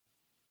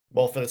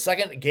Well, for the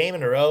second game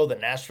in a row, the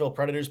Nashville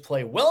Predators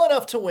play well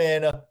enough to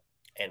win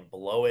and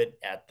blow it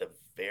at the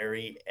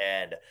very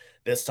end.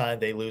 This time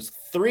they lose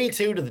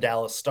 3-2 to the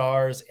Dallas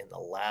Stars in the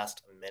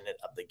last minute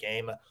of the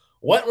game.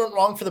 What went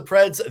wrong for the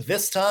Preds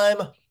this time?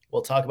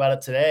 We'll talk about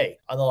it today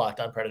on the Locked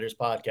On Predators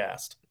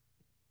podcast.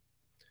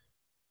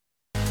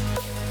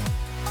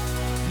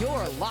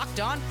 Your Locked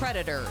On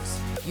Predators,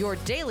 your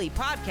daily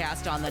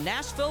podcast on the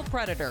Nashville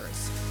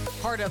Predators.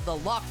 Part of the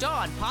Locked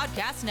On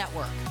Podcast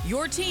Network,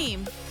 your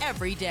team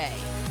every day.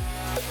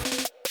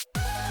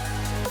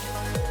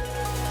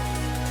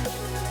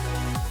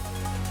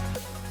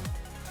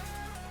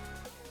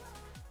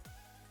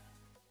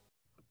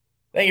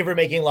 Thank you for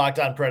making Locked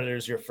On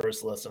Predators your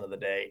first listen of the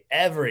day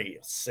every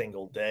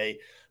single day.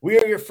 We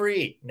are your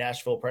free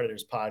Nashville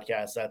Predators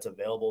podcast that's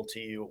available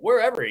to you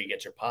wherever you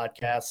get your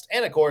podcasts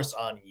and, of course,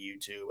 on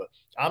YouTube.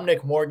 I'm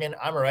Nick Morgan.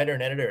 I'm a writer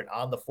and editor at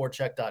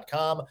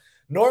ontheforecheck.com.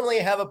 Normally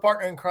I have a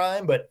partner in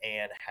crime, but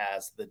Ann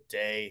has the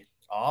day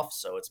off,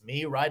 so it's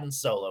me riding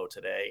solo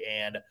today.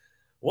 And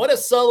what a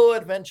solo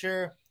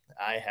adventure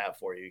I have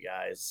for you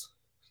guys.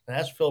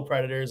 Nashville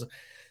Predators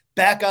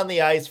back on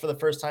the ice for the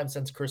first time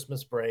since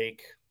Christmas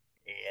break.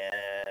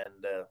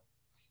 And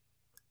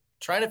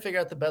trying to figure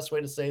out the best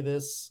way to say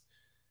this.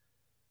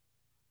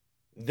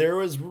 There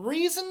was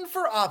reason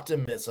for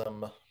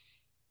optimism,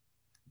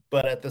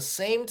 but at the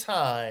same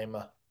time,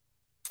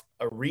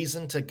 a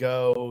reason to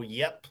go,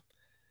 yep,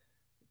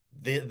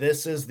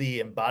 this is the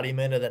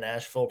embodiment of the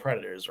Nashville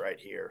Predators right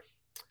here.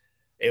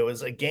 It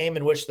was a game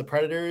in which the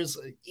Predators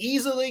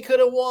easily could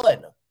have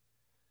won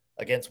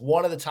against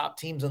one of the top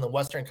teams in the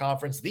Western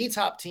Conference, the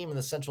top team in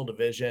the Central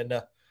Division.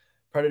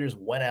 Predators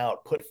went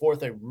out, put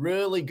forth a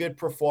really good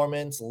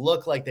performance,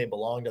 looked like they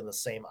belonged on the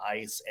same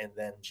ice, and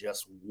then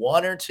just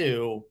one or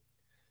two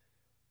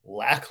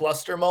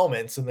lackluster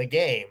moments in the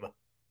game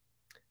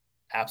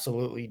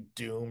absolutely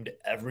doomed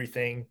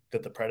everything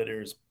that the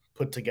Predators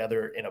put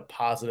together in a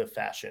positive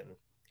fashion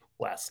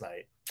last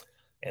night.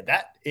 And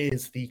that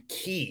is the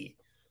key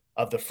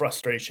of the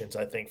frustrations,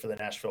 I think, for the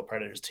Nashville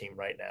Predators team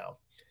right now,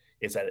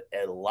 is that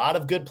a lot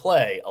of good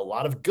play, a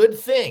lot of good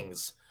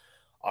things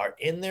are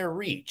in their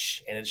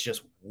reach, and it's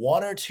just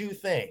one or two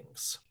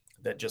things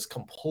that just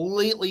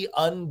completely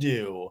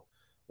undo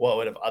what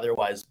would have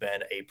otherwise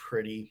been a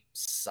pretty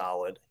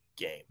solid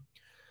game.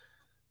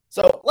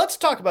 So let's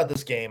talk about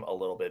this game a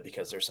little bit,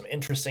 because there's some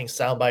interesting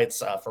sound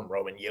bites from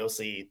Roman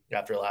Josi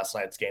after last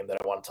night's game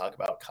that I want to talk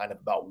about, kind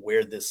of about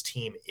where this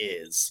team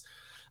is.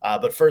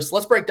 But first,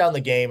 let's break down the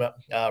game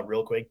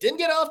real quick. Didn't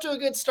get off to a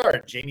good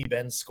start. Jamie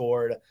Benn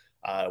scored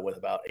with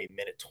about a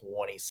minute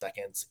 20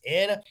 seconds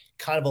in.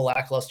 Kind of a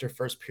lackluster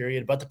first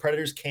period, but the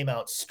Predators came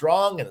out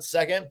strong in the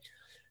second.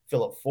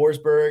 Philip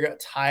Forsberg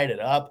tied it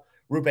up.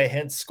 Roope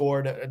Hintz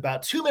scored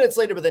about 2 minutes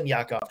later, but then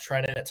Yakov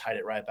Trenin tied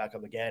it right back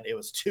up again. It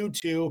was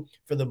 2-2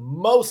 for the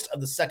most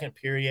of the second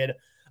period,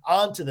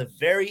 on to the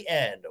very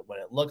end when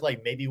it looked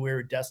like maybe we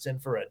were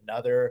destined for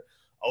another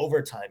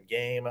overtime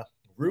game.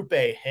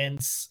 Roope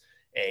Hintz,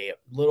 a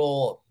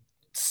little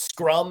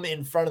scrum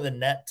in front of the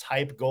net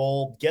type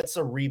goal, gets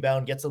a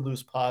rebound, gets a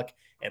loose puck,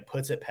 and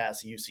puts it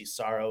past Juuse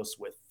Saros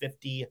with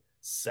 53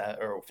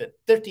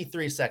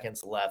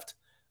 seconds left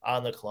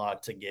on the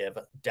clock to give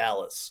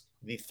Dallas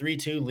the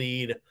 3-2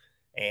 lead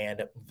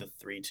and the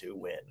 3-2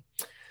 win.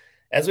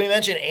 As we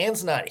mentioned,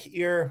 Ann's not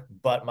here,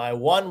 but my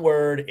one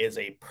word is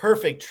a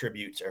perfect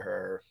tribute to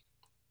her: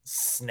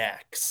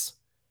 snacks.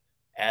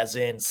 As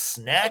in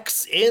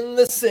snacks in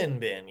the sin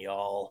bin,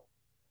 y'all.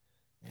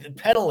 The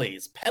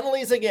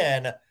penalties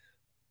again.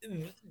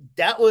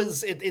 That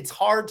was it. It's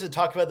hard to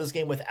talk about this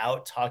game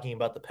without talking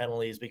about the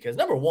penalties, because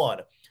number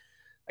one,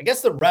 I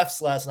guess the refs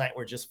last night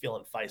were just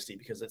feeling feisty,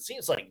 because it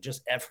seems like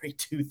just every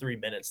 2-3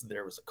 minutes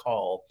there was a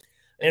call.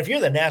 And if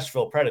you're the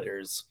Nashville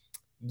Predators,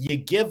 you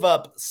give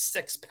up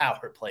 6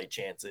 power play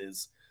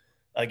chances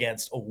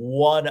against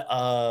one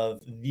of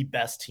the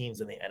best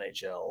teams in the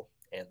NHL,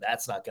 and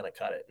that's not going to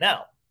cut it.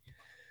 Now,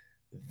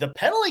 the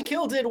penalty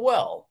kill did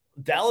well.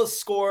 Dallas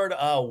scored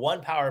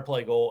 1 power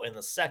play goal in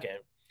the second,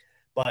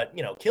 but,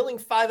 killing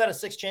 5 out of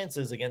 6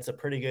 chances against a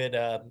pretty good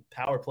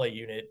power play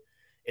unit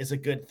is a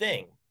good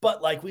thing.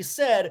 But like we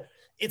said,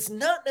 it's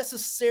not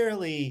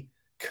necessarily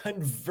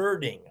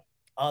converting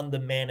on the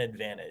man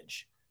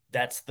advantage.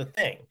 That's the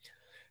thing.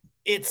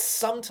 It's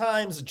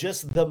sometimes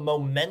just the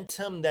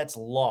momentum that's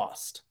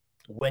lost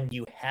when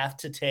you have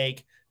to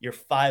take your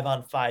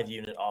 5-on-5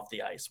 unit off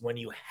the ice, when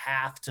you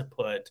have to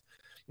put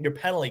your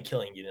penalty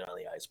killing unit on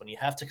the ice, when you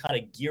have to kind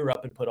of gear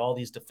up and put all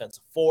these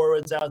defensive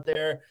forwards out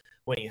there,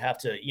 when you have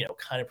to,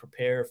 kind of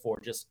prepare for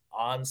just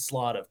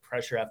onslaught of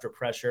pressure after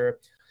pressure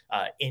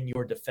in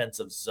your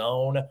defensive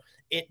zone.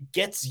 It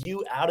gets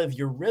you out of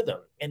your rhythm.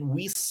 And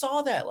we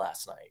saw that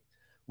last night.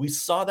 We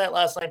saw that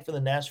last night for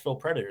the Nashville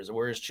Predators,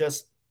 where it's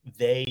just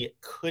they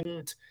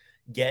couldn't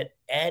get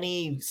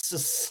any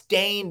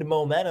sustained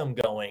momentum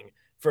going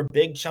for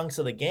big chunks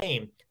of the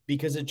game,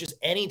 because it just,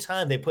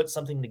 anytime they put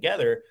something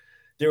together,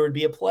 there would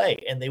be a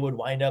play and they would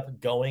wind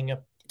up going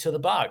to the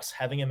box,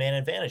 having a man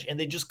advantage, and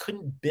they just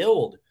couldn't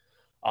build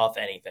off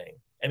anything.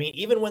 I mean,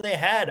 even when they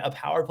had a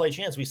power play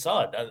chance, we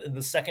saw it in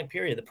the second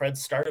period. The Preds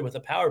started with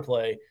a power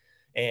play,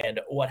 and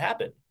what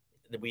happened?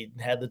 We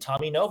had the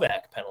Tommy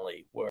Novak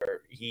penalty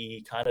where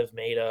he kind of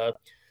made a,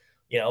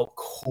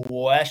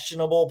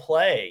 questionable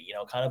play,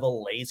 kind of a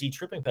lazy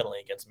tripping penalty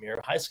against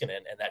Miro Heiskanen,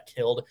 and that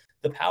killed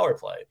the power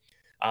play.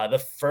 The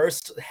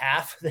first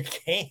half of the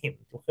game,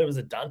 it was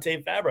a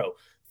Dante Fabro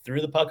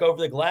threw the puck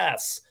over the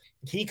glass.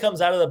 He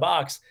comes out of the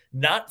box.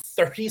 Not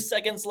 30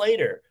 seconds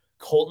later,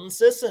 Colton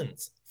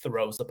Sissons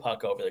throws the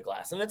puck over the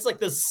glass. And it's like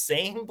the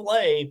same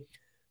play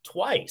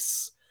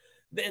twice.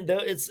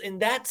 It's in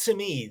that, to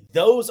me,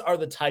 those are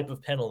the type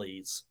of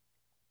penalties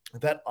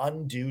that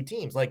undo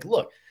teams. Like,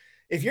 look,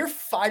 if you're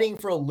fighting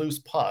for a loose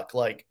puck,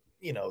 like,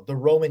 the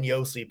Roman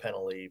Josi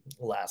penalty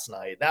last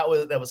night, that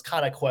was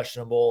kind of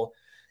questionable.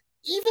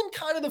 Even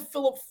kind of the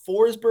Philip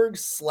Forsberg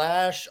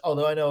 /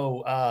 although I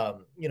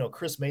know,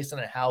 Chris Mason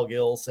and Hal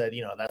Gill said,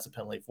 that's a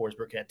penalty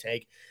Forsberg can't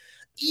take.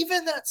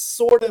 Even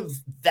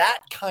that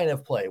kind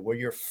of play where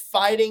you're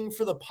fighting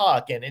for the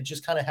puck and it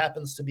just kind of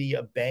happens to be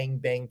a bang,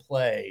 bang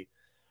play,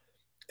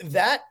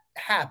 that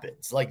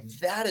happens. Like,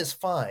 that is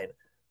fine.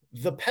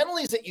 The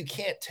penalties that you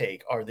can't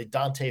take are the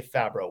Dante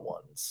Fabro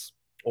ones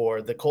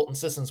or the Colton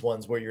Sissons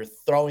ones where you're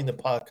throwing the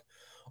puck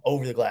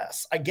over the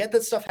glass. I get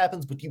that stuff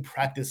happens, but you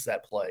practice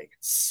that play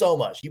so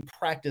much. You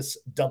practice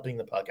dumping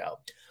the puck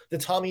out. The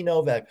Tommy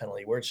Novak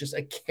penalty where it's just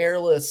a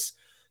careless,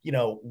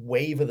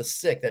 wave of the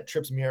stick that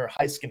trips Miro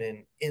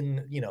Heiskanen in,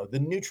 the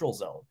neutral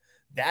zone.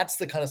 That's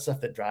the kind of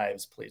stuff that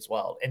drives plays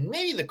wild. And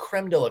maybe the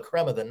creme de la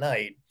creme of the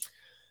night,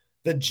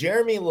 the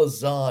Jeremy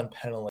Lauzon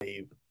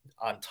penalty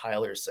on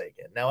Tyler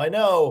Seguin. Now, I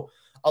know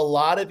a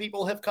lot of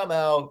people have come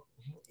out,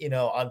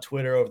 on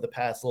Twitter over the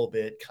past little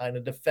bit, kind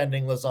of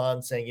defending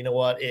Lauzon, saying, you know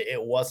what,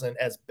 it wasn't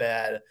as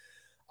bad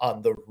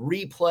on the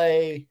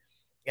replay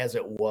as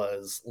it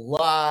was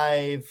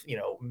live.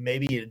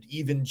 Maybe it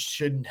even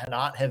should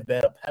not have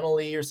been a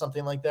penalty or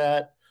something like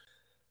that.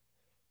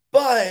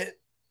 But,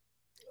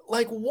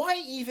 like,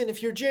 why even,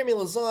 if you're Jeremy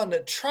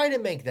Lauzon, try to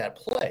make that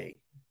play?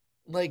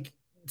 Like,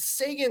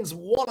 Seguin's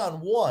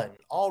one-on-one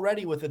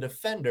already with a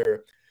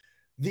defender.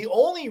 The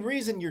only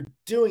reason you're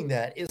doing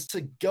that is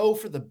to go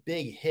for the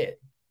big hit,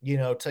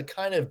 to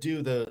kind of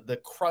do the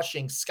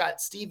crushing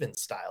Scott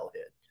Stevens style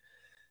hit.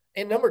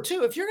 And number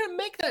two, if you're going to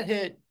make that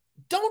hit,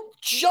 don't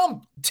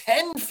jump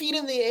 10 feet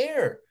in the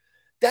air.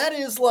 That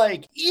is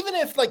like, even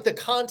if like the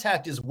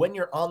contact is when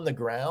you're on the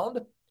ground,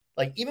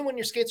 like even when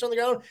your skates are on the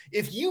ground,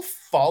 if you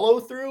follow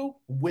through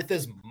with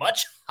as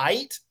much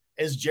height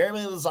as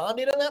Jeremy Lauzon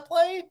did on that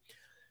play,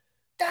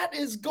 that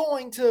is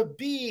going to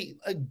be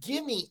a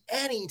gimme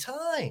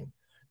anytime.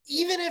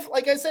 Even if,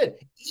 like I said,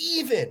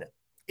 even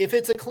if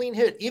it's a clean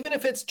hit, even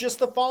if it's just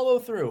the follow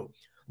through,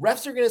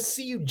 refs are going to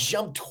see you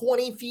jump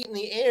 20 feet in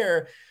the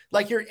air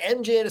like you're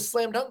MJ at a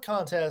slam dunk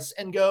contest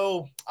and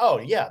go, oh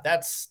yeah,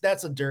 that's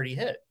a dirty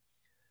hit.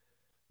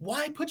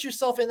 Why put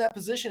yourself in that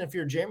position if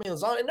you're Jeremy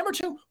Lauzon? And number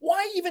two,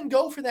 why even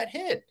go for that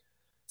hit?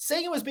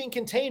 Seguin was being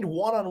contained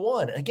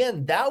one-on-one.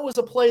 Again, that was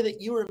a play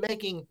that you were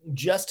making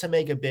just to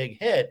make a big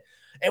hit.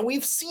 And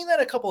we've seen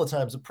that a couple of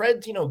times. The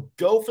Preds,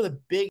 go for the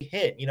big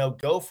hit,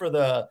 go for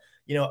the,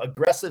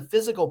 aggressive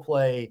physical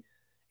play,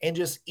 and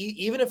just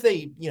even if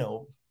they,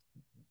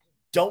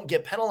 don't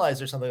get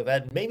penalized or something like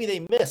that, maybe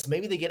they miss,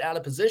 maybe they get out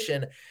of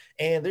position.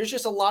 And there's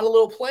just a lot of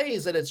little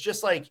plays that it's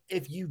just like,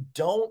 if you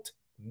don't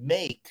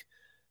make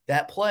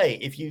that play,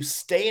 if you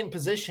stay in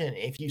position,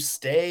 if you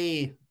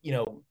stay,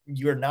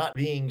 you're not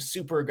being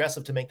super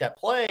aggressive to make that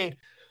play,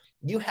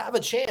 you have a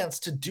chance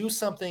to do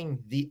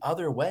something the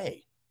other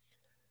way.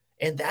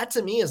 And that,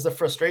 to me, is the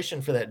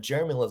frustration for that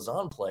Jeremy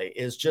Lauzon play,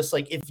 is just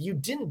like, if you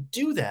didn't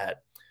do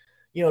that,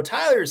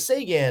 Tyler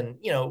Seguin,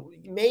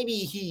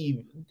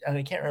 maybe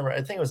I can't remember,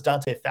 I think it was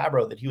Dante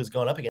Fabro that he was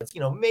going up against,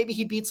 maybe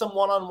he beats him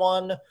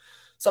one-on-one,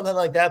 something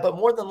like that. But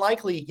more than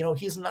likely,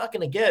 he's not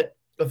going to get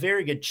a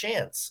very good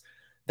chance.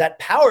 That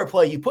power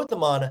play you put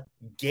them on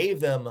gave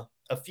them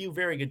a few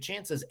very good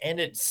chances, and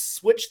it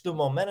switched the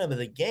momentum of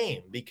the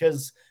game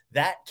because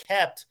that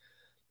kept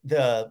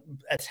the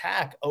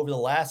attack over the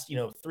last,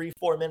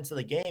 3-4 minutes of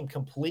the game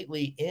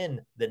completely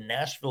in the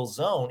Nashville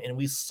zone. And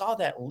we saw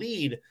that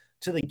lead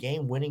to the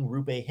game-winning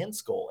Roope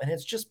Hintz goal. And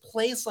it's just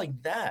plays like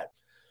that.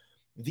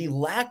 The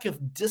lack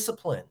of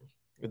discipline,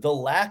 the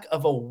lack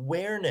of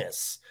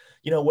awareness,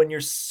 when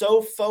you're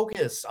so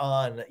focused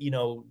on,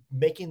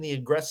 making the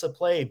aggressive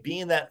play,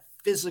 being that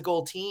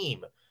physical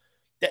team,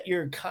 that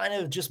you're kind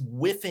of just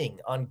whiffing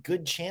on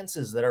good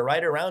chances that are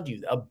right around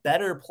you, a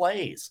better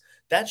plays.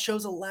 That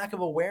shows a lack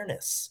of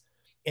awareness.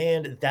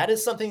 And that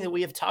is something that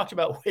we have talked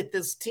about with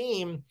this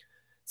team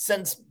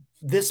since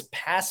this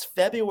past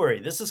February.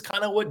 This is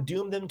kind of what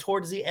doomed them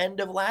towards the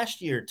end of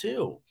last year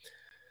too.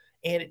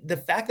 And the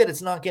fact that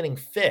it's not getting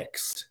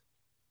fixed,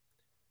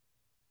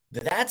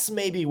 that's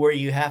maybe where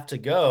you have to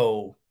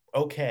go,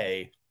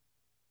 okay,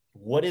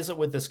 what is it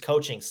with this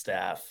coaching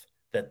staff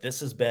that this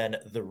has been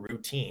the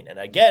routine? And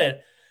I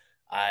get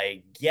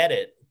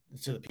it.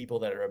 to the people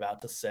that are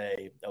about to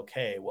say,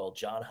 okay, well,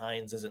 John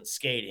Hines isn't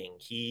skating.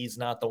 He's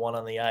not the one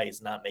on the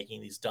ice, not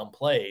making these dumb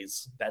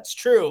plays. That's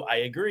true. I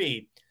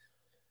agree.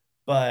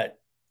 But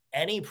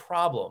any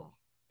problem,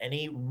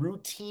 any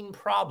routine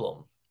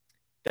problem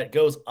that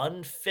goes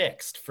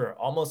unfixed for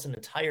almost an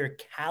entire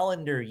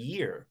calendar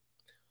year,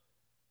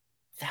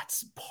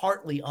 that's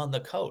partly on the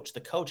coach.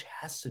 The coach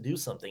has to do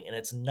something, and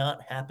it's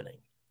not happening.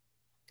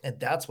 And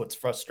that's what's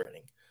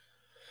frustrating.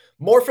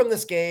 More from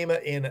this game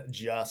in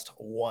just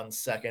 1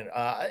 second.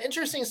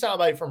 Interesting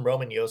soundbite from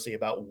Roman Josi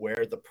about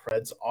where the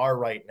Preds are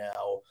right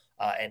now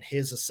and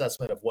his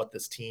assessment of what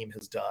this team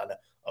has done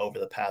over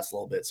the past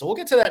little bit. So we'll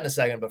get to that in a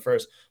second. But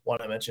first,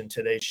 want to mention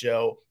today's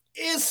show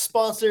is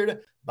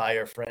sponsored by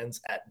our friends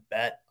at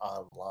Bet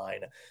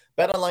Online.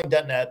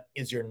 BetOnline.net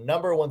is your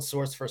number one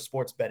source for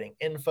sports betting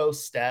info,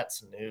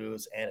 stats,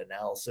 news, and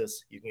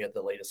analysis. You can get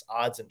the latest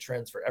odds and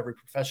trends for every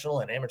professional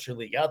and amateur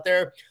league out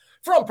there,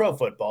 from pro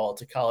football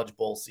to college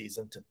bowl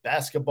season to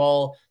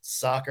basketball,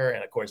 soccer,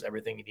 and of course,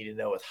 everything you need to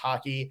know with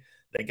hockey.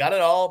 They got it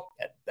all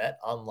at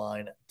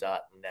betonline.net.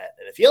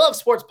 And if you love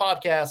sports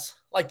podcasts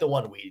like the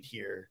one we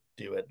here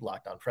do at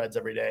Locked On Preds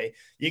every day,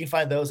 you can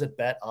find those at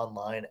Bet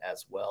Online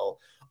as well.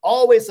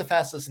 Always the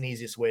fastest and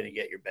easiest way to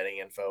get your betting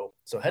info.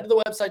 So head to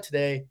the website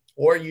today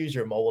or use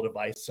your mobile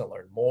device to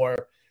learn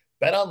more.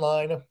 Bet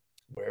Online,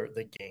 where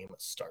the game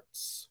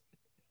starts.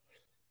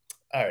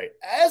 All right,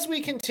 as we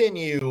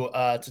continue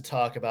to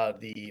talk about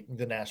the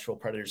Nashville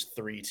Predators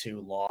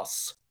 3-2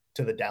 loss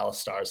to the Dallas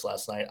Stars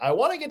last night, I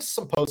want to get to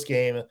some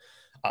post-game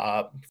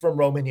from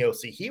Roman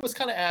Josi. He was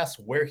kind of asked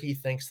where he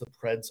thinks the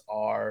Preds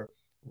are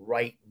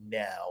right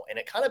now, and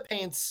it kind of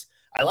paints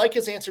 – I like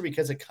his answer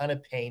because it kind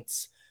of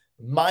paints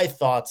my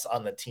thoughts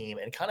on the team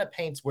and kind of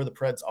paints where the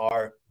Preds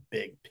are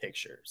big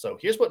picture. So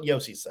here's what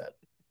Josi said.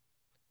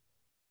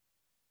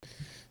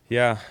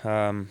 Yeah,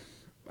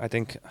 I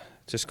think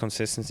just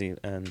consistency,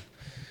 and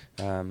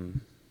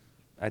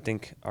I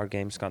think our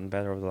game's gotten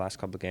better over the last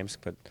couple of games,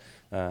 but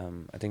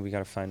I think we got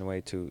to find a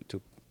way to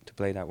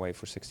play that way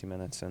for 60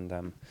 minutes.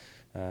 And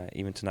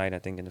even tonight, I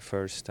think in the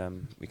first,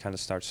 we kind of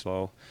start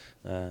slow,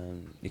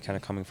 you're kind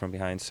of coming from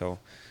behind. So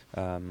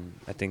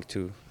I think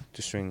to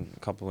string a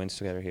couple of wins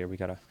together here, we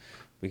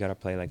gotta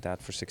play like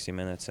that for 60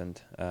 minutes.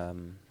 And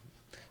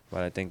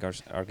well, I think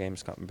our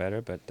game's gotten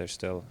better, but there's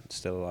still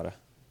a lot of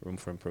room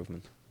for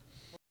improvement.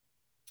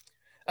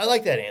 I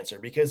like that answer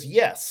because,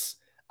 yes,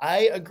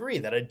 I agree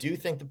that I do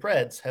think the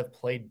Preds have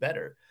played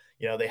better.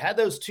 You know, they had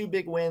those two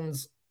big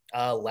wins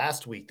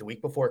last week, the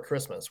week before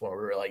Christmas, when we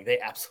were like, they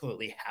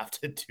absolutely have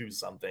to do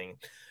something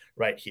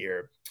right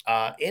here.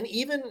 And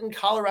even in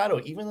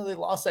Colorado, even though they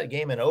lost that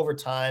game in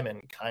overtime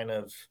and kind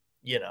of,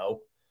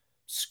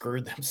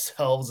 screwed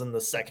themselves in the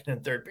second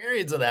and third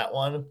periods of that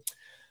one,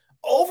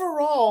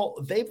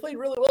 overall, they played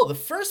really well. The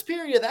first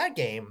period of that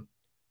game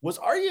was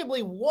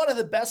arguably one of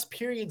the best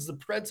periods the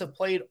Preds have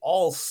played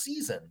all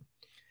season.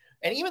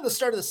 And even the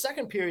start of the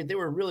second period, they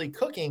were really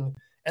cooking.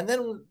 And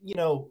then,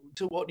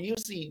 to what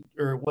Josi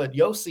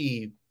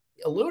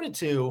alluded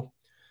to,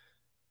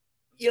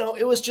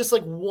 it was just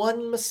like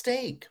one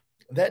mistake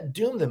that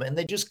doomed them, and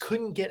they just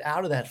couldn't get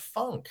out of that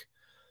funk.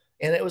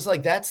 And it was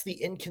like, that's the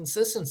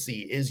inconsistency,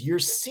 is you're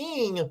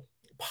seeing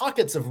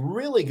pockets of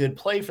really good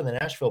play from the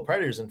Nashville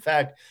Predators. In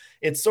fact,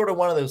 it's sort of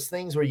one of those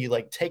things where you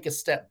like take a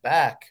step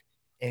back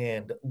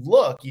and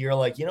look, you're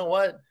like, you know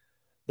what?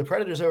 The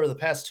Predators over the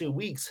past 2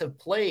 weeks have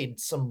played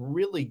some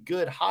really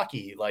good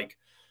hockey. Like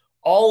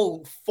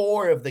all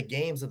 4 of the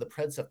games that the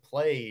Preds have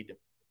played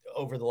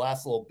over the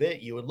last little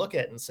bit, you would look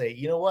at and say,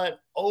 you know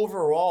what?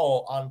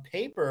 Overall, on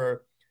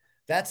paper,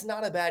 that's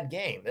not a bad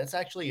game. That's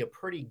actually a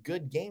pretty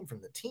good game from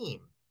the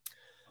team.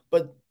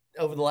 But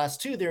over the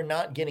last 2, they're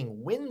not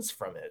getting wins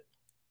from it.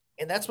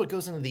 And that's what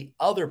goes into the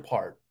other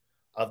part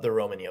of the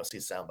Roman Josi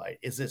soundbite,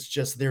 is it's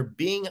just they're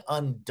being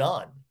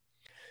undone.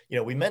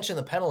 We mentioned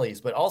the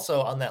penalties, but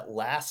also on that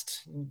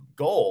last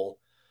goal,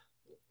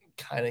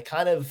 kind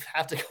of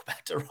have to go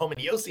back to Roman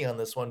Josi on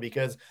this one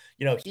because,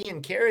 he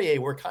and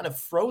Carrier were kind of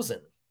frozen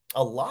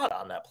a lot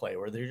on that play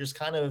where they're just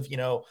kind of,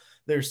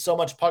 there's so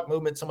much puck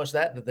movement, so much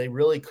that they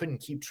really couldn't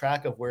keep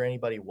track of where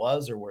anybody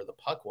was or where the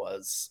puck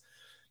was.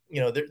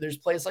 There's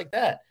plays like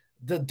that.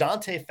 The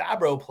Dante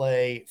Fabro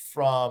play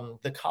from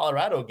the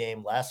Colorado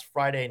game last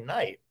Friday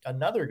night,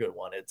 another good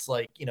one. It's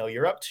like,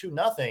 you're up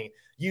 2-0.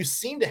 You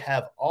seem to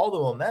have all the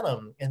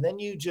momentum, and then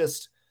you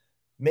just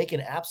make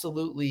an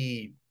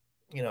absolutely,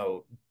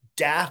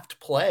 daft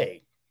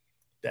play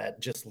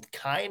that just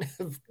kind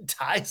of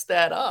ties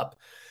that up.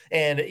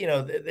 And,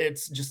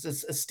 it's just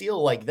a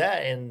steal like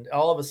that. And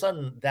all of a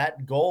sudden,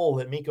 that goal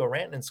that Mikko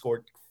Rantanen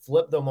scored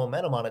flipped the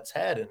momentum on its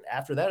head. And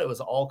after that, it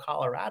was all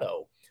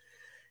Colorado.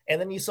 And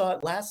then you saw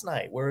it last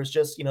night where it's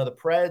just, the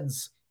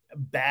Preds,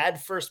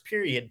 bad first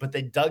period, but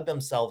they dug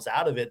themselves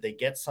out of it. They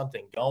get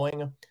something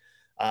going.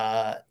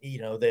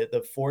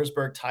 The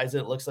Forsberg ties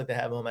it. It looks like they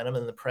have momentum,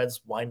 and the Preds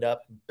wind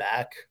up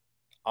back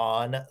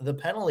on the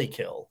penalty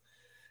kill.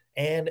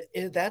 And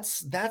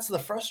that's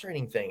the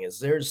frustrating thing, is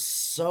there's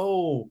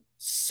so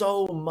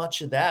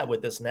much of that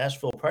with this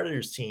Nashville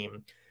Predators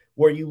team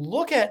where you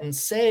look at and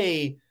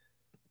say,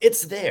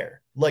 it's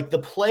there. Like the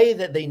play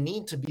that they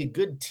need to be a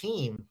good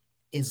team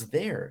is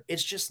there.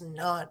 It's just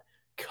not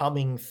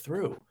coming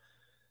through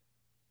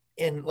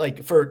in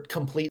like for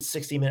complete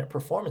 60-minute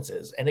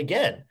performances. And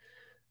again,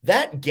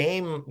 that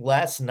game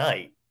last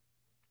night,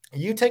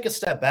 you take a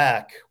step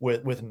back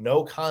with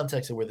no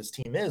context of where this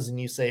team is, and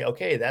you say,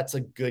 okay, that's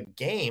a good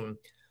game.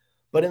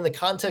 But in the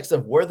context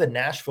of where the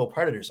Nashville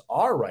Predators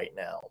are right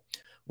now,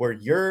 where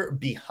you're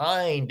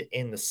behind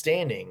in the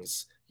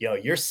standings,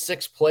 you're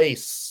sixth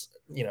place,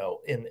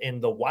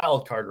 in the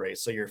wild card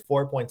race. So you're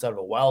 4 points out of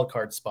a wild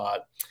card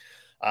spot,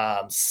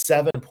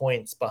 7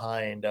 points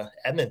behind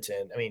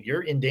Edmonton. I mean,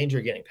 you're in danger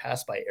of getting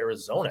passed by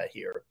Arizona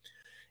here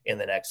in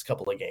the next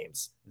couple of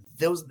games.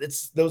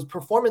 Those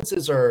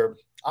performances are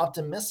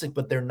optimistic,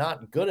 but they're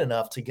not good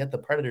enough to get the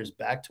Predators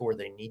back to where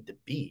they need to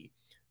be.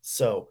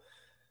 So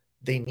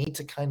they need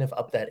to kind of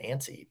up that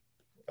ante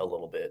a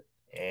little bit.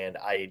 And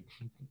I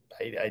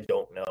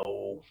don't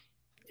know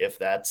if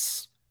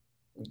that's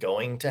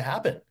going to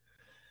happen.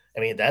 I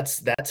mean,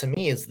 that to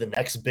me is the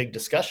next big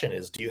discussion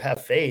is, do you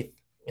have faith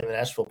in the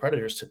Nashville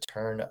Predators to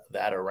turn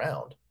that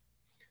around?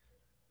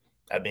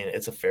 I mean,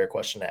 it's a fair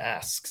question to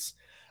ask.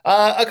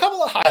 A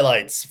couple of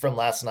highlights from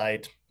last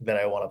night that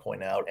I want to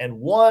point out. And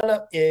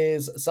one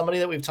is somebody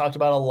that we've talked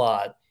about a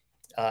lot,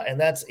 and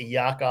that's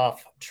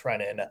Yakov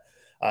Trenin.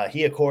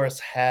 He, of course,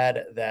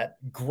 had that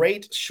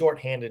great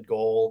shorthanded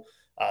goal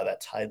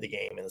that tied the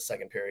game in the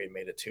second period,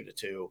 made it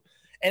 2-2.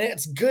 And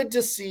it's good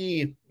to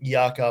see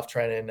Yakov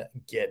Trenin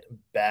get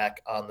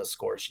back on the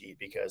score sheet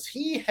because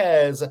he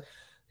has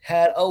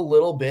had a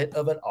little bit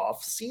of an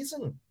off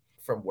season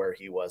from where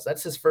he was.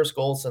 That's his first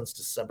goal since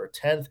December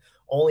 10th,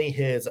 only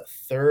his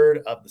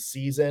third of the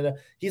season.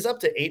 He's up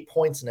to 8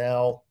 points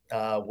now,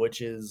 which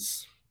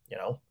is,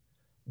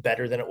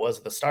 better than it was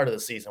at the start of the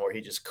season where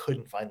he just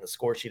couldn't find the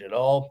score sheet at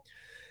all.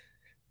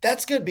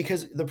 That's good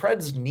because the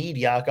Preds need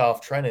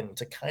Yakov Trenin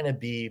to kind of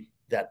be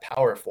that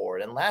power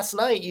forward. And last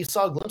night you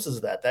saw glimpses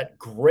of that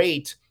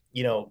great,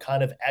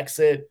 kind of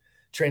exit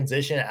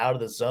transition out of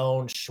the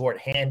zone,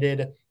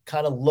 shorthanded,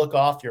 kind of look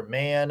off your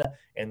man,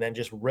 and then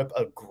just rip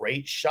a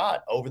great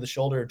shot over the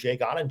shoulder of Jake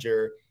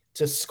Ottinger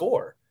to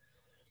score.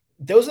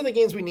 Those are the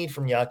games we need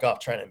from Yakov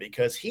Trenin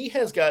because he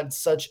has got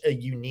such a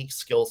unique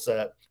skill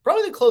set.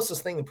 Probably the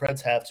closest thing the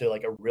Preds have to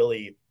like a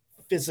really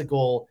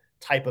physical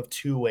type of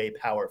two-way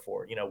power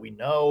forward.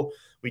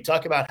 We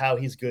talk about how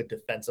he's good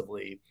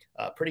defensively,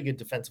 pretty good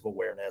defensive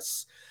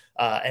awareness.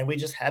 And we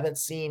just haven't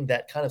seen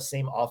that kind of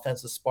same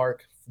offensive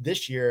spark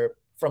this year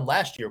from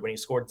last year when he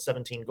scored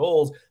 17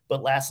 goals.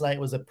 But last night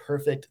was a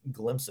perfect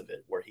glimpse of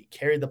it where he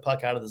carried the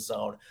puck out of the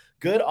zone,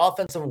 good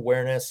offensive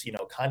awareness,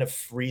 kind of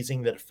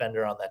freezing the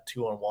defender on that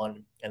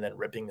 2-on-1 and then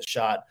ripping the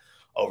shot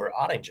over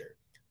Ottinger.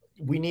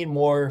 We need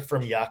more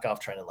from Yakov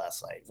Trenin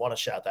last night. Want to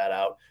shout that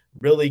out.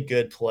 Really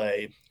good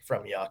play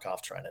from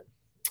Yakov Trenin.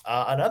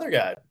 Another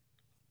guy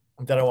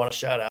that I want to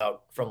shout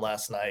out from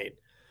last night,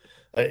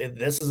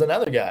 this is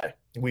another guy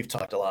we've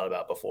talked a lot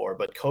about before,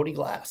 but Cody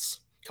Glass.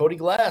 Cody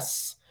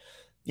Glass,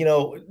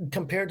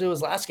 compared to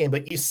his last game,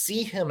 but you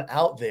see him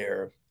out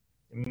there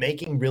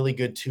making really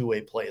good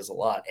two-way plays a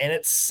lot. And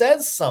it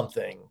says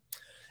something,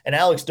 and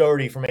Alex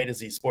Doherty from A to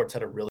Z Sports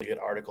had a really good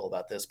article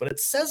about this, but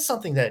it says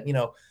something that,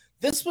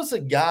 this was a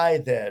guy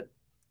that,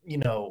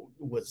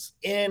 was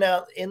in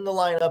the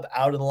lineup,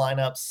 out of the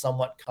lineup,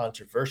 somewhat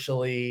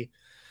controversially.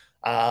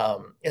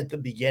 At the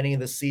beginning of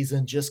the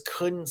season, just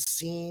couldn't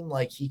seem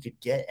like he could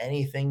get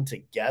anything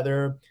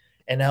together.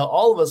 And now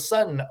all of a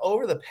sudden,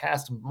 over the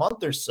past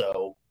month or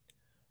so,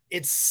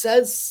 it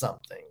says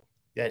something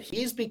that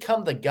he's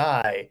become the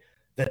guy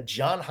that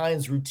John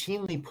Hynes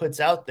routinely puts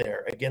out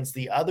there against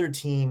the other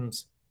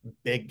team's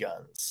big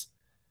guns.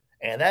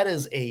 And that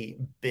is a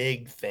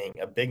big thing,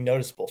 a big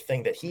noticeable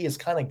thing that he has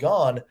kind of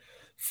gone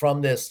from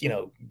this,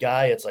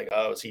 guy. It's like,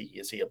 oh, is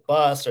he a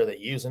bust? Are they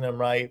using him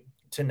right?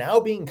 To now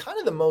being kind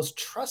of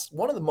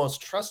one of the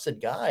most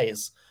trusted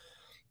guys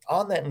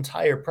on that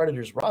entire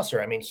Predators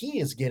roster. I mean, he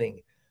is getting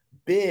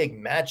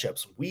big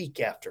matchups week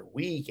after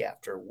week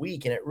after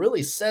week, and it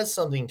really says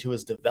something to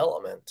his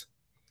development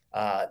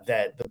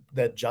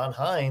that John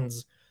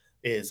Hynes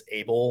is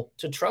able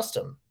to trust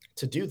him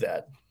to do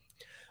that.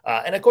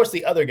 And of course,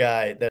 the other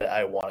guy that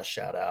I want to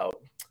shout out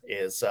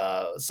is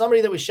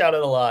somebody that we shout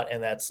out a lot,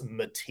 and that's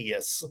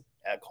Mattias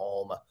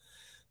Ekholm.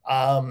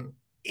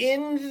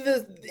 In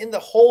the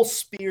whole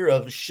sphere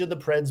of should the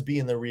Preds be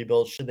in the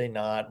rebuild, should they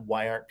not?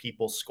 Why aren't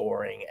people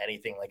scoring?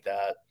 Anything like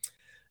that.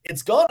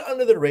 It's gone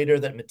under the radar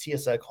that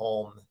Mattias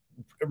Ekholm,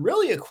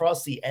 really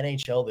across the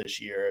NHL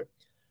this year,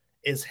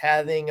 is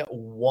having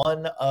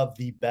one of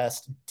the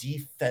best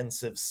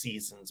defensive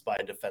seasons by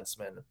a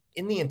defenseman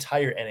in the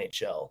entire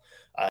NHL.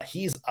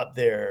 He's up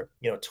there,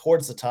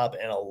 towards the top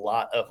and a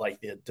lot of like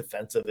the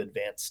defensive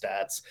advanced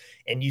stats.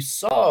 And you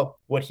saw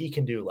what he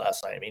can do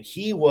last night. I mean,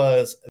 he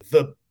was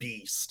the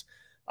beast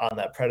on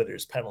that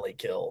Predators penalty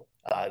kill.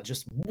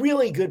 Just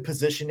really good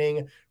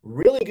positioning,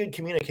 really good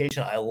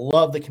communication. I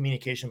love the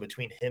communication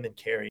between him and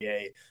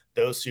Carrier.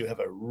 Those two have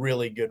a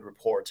really good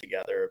rapport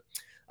together.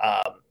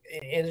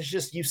 And it's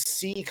just, you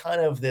see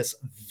kind of this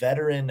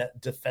veteran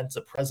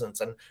defensive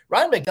presence, and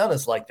Ryan McDonough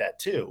is like that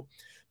too.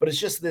 But it's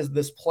just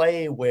this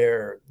play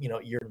where,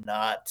 you're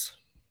not,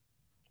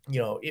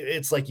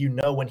 it's like,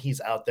 when he's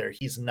out there,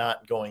 he's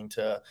not going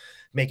to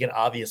make an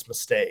obvious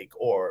mistake,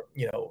 or,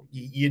 you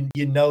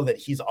know that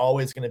he's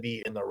always going to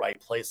be in the right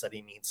place that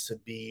he needs to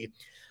be.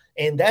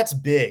 And that's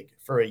big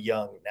for a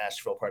young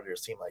Nashville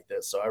Predators team like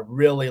this. So I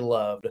really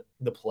loved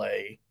the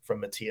play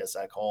from Mattias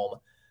Ekholm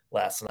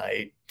last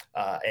night,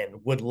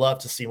 and would love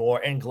to see more,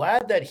 and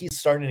glad that he's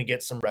starting to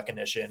get some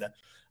recognition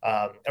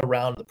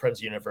around the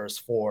Preds universe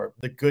for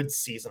the good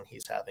season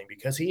he's having,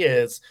 because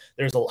there's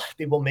a lot of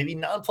people maybe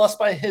nonplussed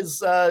by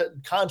his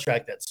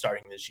contract that's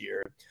starting this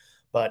year.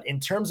 But in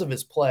terms of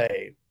his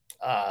play,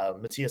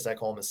 Mattias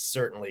Ekholm is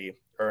certainly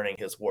earning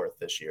his worth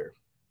this year.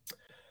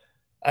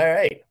 All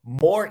right,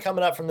 more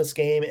coming up from this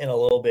game in a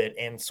little bit,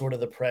 and sort of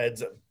the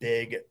Preds'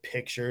 big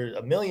picture,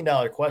 $1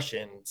 million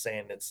question,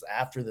 saying it's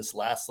after this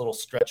last little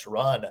stretch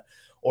run,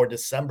 or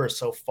December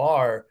so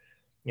far,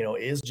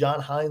 is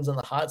John Hynes on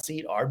the hot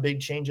seat? Are big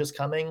changes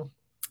coming?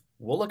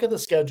 We'll look at the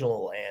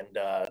schedule and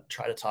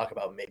try to talk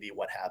about maybe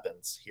what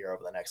happens here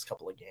over the next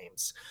couple of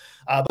games.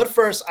 But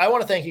first, I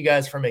want to thank you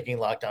guys for making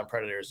Locked On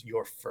Predators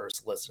your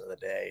first listen of the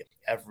day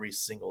every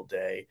single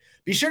day.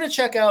 Be sure to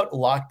check out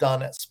Locked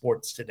On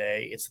Sports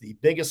Today. It's the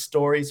biggest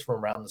stories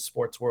from around the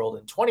sports world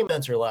in 20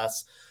 minutes or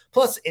less,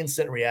 plus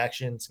instant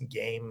reactions,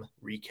 game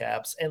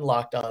recaps, and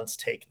Locked On's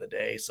Take of the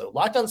Day. So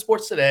Locked On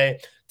Sports Today,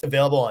 it's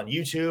available on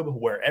YouTube,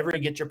 wherever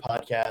you get your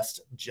podcast,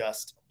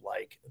 just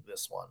like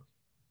this one.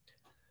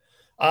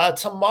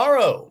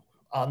 Tomorrow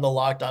on the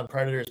Locked On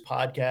Predators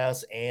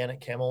podcast, Ann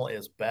Kimmel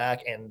is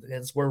back. And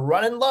as we're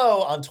running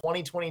low on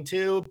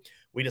 2022,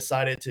 we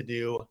decided to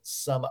do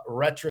some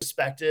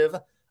retrospective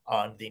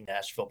on the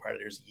Nashville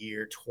Predators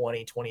year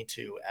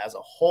 2022 as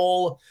a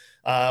whole.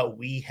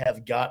 We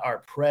have got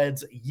our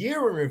Preds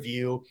year in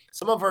review,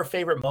 some of our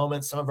favorite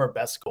moments, some of our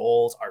best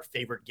goals, our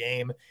favorite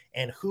game,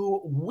 and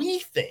who we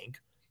think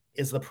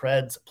is the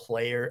Preds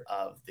player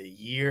of the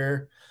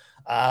year.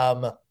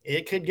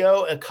 It could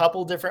go a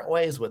couple different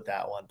ways with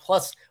that one.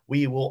 Plus,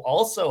 we will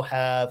also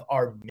have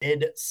our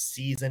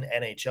mid-season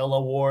NHL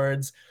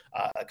awards,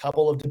 a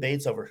couple of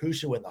debates over who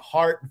should win the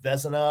Hart,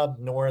 Vezina,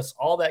 Norris,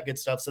 all that good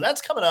stuff. So that's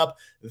coming up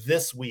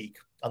this week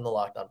on the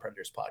Locked On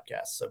Predators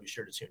podcast. So be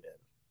sure to tune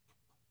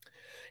in.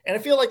 And I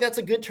feel like that's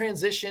a good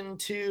transition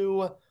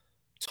to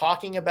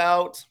talking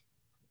about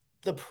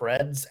the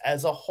Preds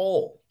as a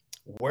whole,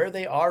 where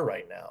they are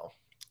right now.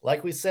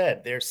 Like we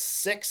said, they're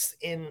 6th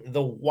in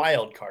the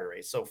wild card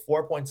race, so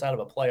 4 points out of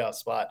a playoff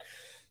spot,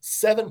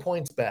 7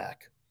 points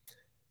back.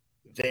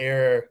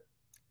 They're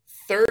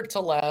 3rd to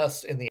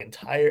last in the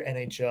entire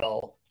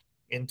NHL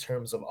in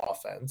terms of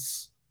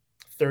offense,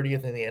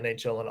 30th in the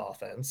NHL in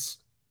offense.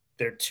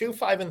 They're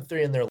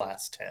 2-5-3 in their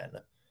last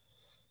 10.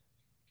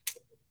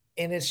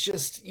 And it's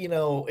just,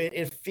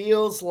 it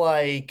feels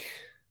like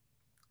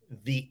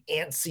the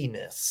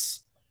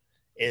antsiness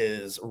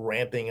is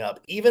ramping up,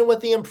 even with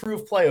the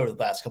improved play over the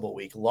past couple of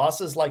weeks.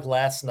 Losses like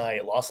last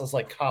night, losses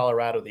like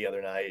Colorado the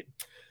other night.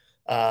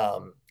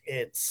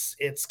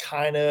 It's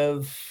kind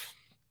of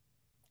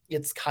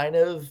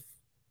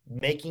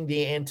making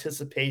the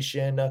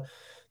anticipation,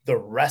 the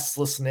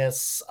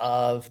restlessness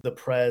of the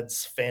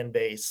Preds fan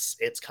base,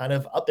 it's kind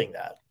of upping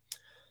that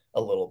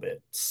a little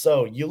bit.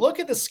 So you look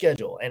at the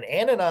schedule, and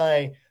Ann and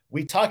I,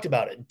 we talked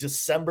about it,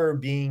 December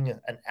being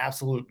an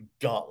absolute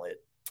gauntlet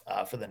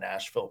for the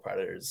Nashville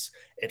Predators.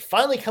 It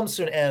finally comes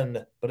to an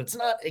end, but it's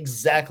not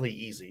exactly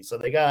easy. So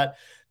they got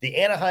the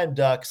Anaheim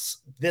Ducks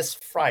this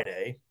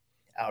Friday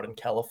out in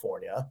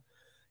California.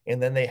 And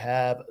then they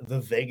have the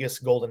Vegas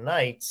Golden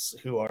Knights,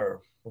 who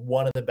are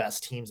one of the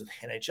best teams in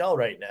the NHL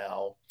right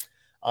now,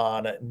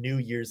 on New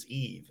Year's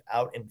Eve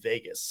out in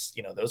Vegas.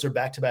 Those are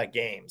back-to-back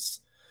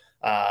games.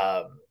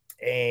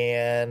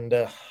 And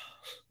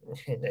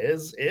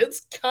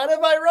it's kind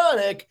of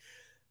ironic.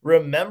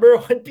 Remember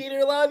when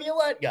Peter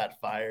Laviolette got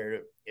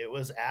fired? It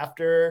was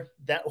after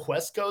that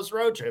West Coast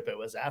road trip. It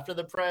was after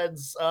the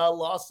Preds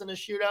lost in a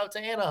shootout to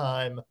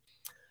Anaheim,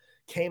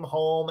 came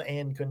home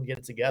and couldn't get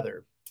it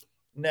together.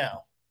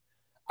 Now,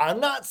 I'm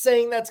not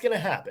saying that's going to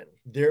happen.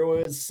 There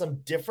was some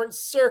different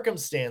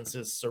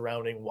circumstances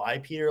surrounding why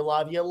Peter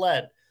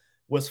Laviolette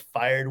was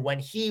fired when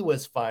he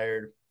was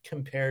fired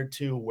compared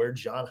to where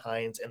John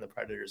Hynes and the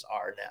Predators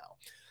are now.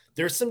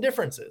 There's some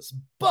differences,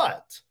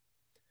 but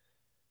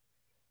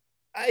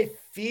I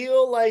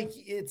feel like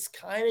it's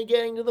kind of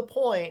getting to the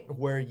point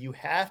where you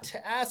have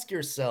to ask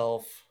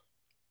yourself,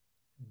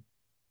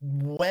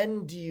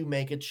 when do you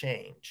make a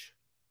change?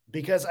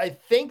 Because I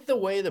think the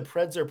way the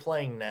Preds are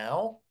playing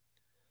now,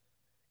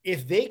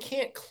 if they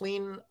can't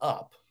clean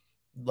up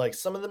like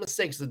some of the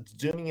mistakes that's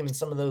doing them in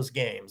some of those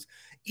games,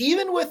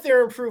 even with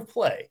their improved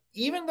play,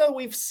 even though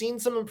we've seen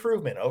some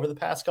improvement over the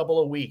past couple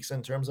of weeks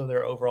in terms of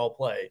their overall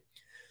play,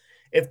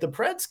 if the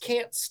Preds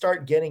can't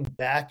start getting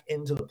back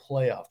into the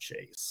playoff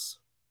chase,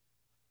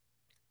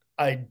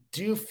 I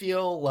do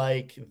feel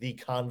like the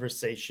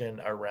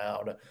conversation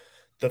around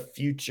the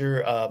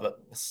future of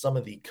some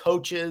of the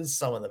coaches,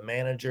 some of the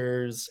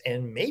managers,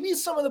 and maybe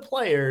some of the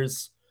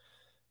players,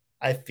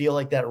 I feel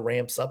like that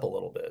ramps up a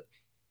little bit.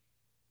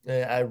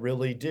 I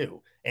really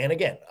do. And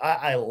again,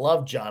 I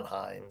love John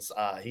Hines.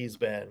 He's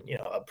been,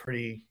 a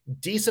pretty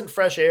decent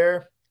fresh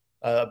air,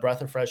 a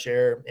breath of fresh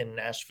air in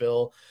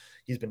Nashville.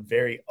 He's been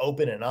very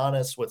open and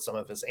honest with some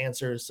of his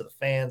answers to the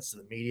fans, to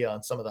the media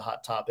on some of the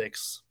hot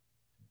topics.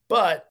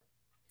 But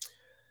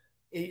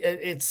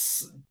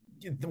it's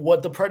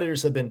what the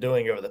Predators have been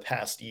doing over the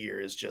past year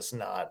is just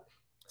not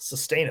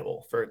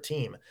sustainable for a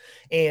team.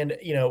 And,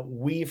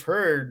 we've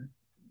heard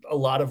a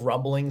lot of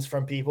rumblings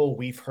from people.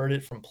 We've heard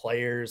it from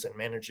players and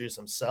managers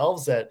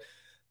themselves that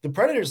the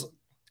Predators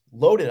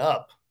loaded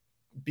up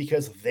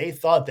because they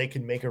thought they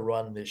could make a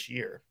run this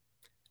year.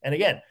 And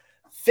again,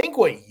 think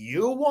what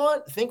you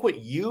want. Think what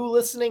you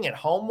listening at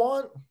home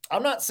want.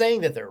 I'm not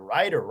saying that they're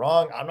right or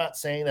wrong. I'm not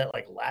saying that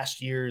like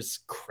last year's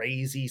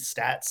crazy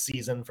stats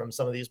season from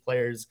some of these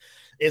players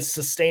is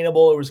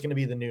sustainable or was going to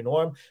be the new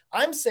norm.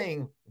 I'm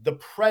saying the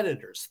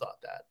Predators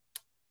thought that.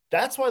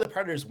 That's why the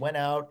Predators went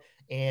out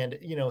and,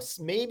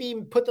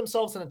 maybe put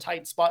themselves in a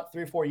tight spot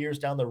 3 or 4 years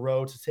down the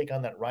road to take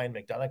on that Ryan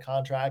McDonagh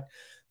contract.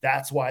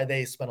 That's why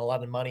they spent a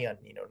lot of money on,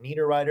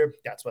 Niederreiter.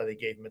 That's why they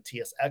gave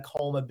Mattias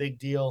Ekholm a big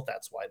deal.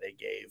 That's why they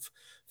gave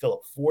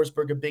Philip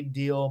Forsberg a big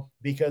deal,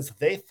 because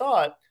they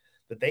thought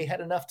that they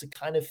had enough to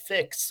kind of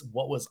fix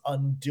what was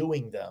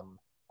undoing them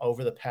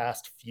over the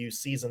past few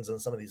seasons in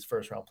some of these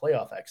first-round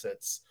playoff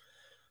exits.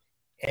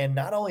 And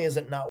not only is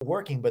it not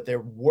working, but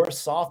they're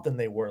worse off than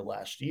they were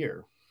last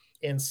year.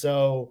 And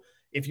so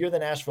if you're the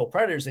Nashville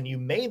Predators and you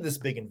made this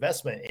big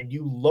investment and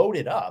you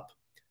loaded up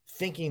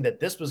thinking that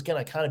this was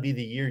going to kind of be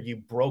the year you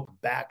broke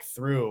back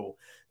through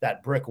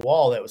that brick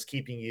wall that was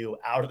keeping you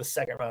out of the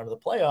second round of the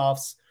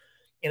playoffs,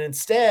 and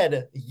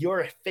instead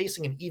you're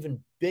facing an even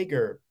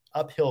bigger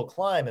uphill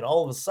climb, and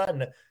all of a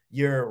sudden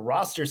your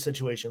roster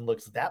situation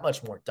looks that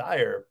much more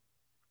dire,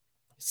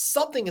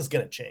 something is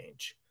going to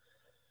change.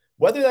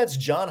 Whether that's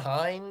John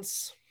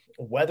Hines,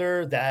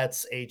 whether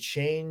that's a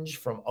change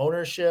from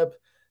ownership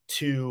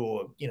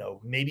to,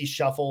 maybe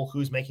shuffle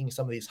who's making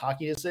some of these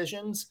hockey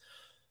decisions,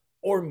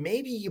 or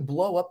maybe you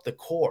blow up the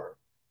core,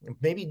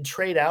 maybe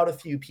trade out a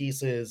few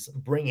pieces,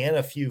 bring in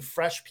a few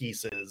fresh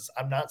pieces.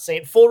 I'm not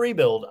saying full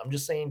rebuild. I'm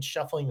just saying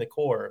shuffling the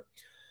core.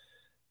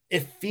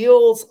 It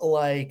feels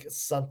like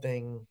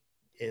something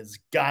is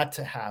got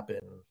to happen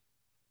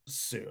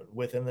soon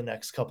within the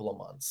next couple of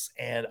months.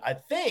 And I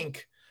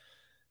think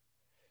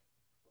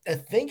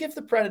if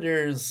the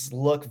Predators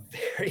look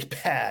very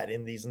bad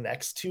in these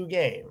next 2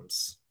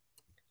 games,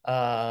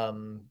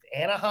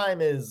 Anaheim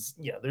is,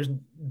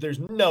 there's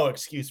no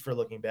excuse for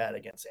looking bad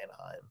against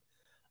Anaheim,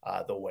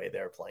 the way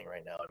they're playing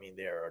right now. I mean,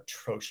 they're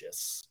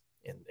atrocious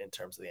in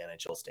terms of the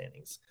NHL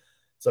standings.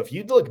 So if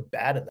you look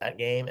bad in that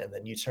game and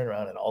then you turn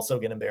around and also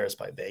get embarrassed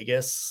by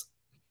Vegas,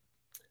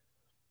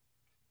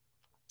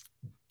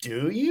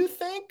 do you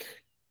think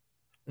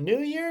New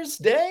Year's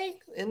Day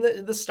in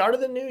the start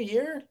of the new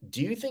year,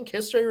 do you think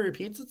history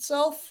repeats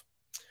itself?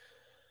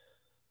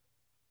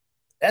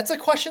 That's a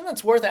question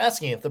that's worth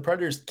asking if the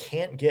Predators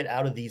can't get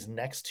out of these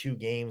next 2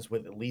 games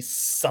with at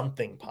least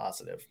something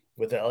positive,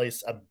 with at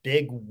least a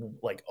big,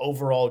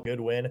 overall good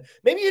win.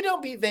 Maybe you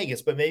don't beat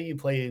Vegas, but maybe you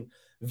play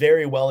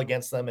very well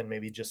against them and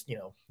maybe just,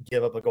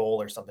 give up a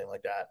goal or something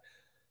like that.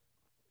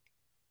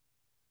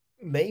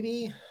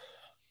 Maybe.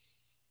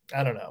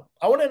 I don't know.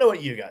 I want to know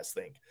what you guys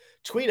think.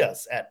 Tweet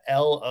us at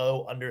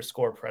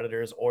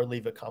LO_Predators or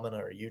leave a comment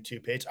on our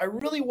YouTube page. I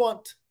really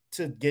want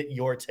to get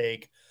your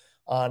take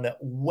on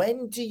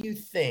when do you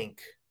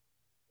think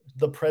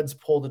the Preds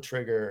pull the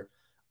trigger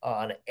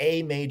on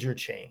a major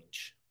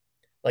change?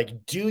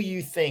 Do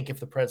you think if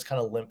the Preds kind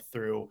of limp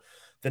through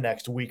the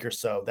next week or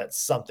so that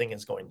something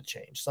is going to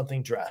change,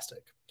 something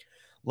drastic?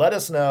 Let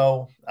us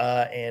know,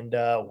 and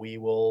we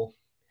will,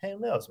 who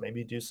knows,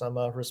 maybe do some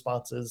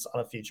responses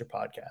on a future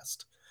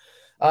podcast.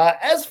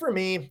 As for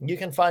me, you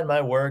can find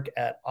my work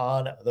at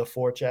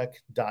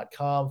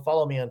ontheforecheck.com.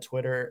 Follow me on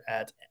Twitter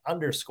at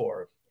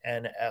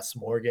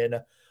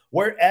 _NSMorgan.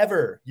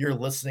 Wherever you're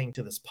listening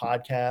to this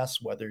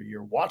podcast, whether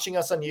you're watching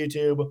us on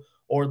YouTube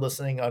or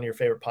listening on your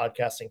favorite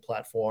podcasting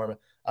platform,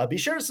 be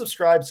sure to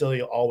subscribe so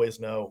you'll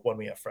always know when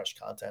we have fresh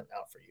content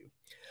out for you.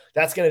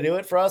 That's going to do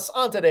it for us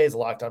on today's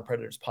Locked On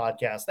Predators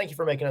podcast. Thank you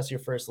for making us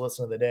your first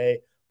listen of the day.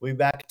 We'll be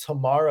back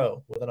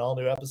tomorrow with an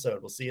all-new episode.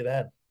 We'll see you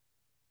then.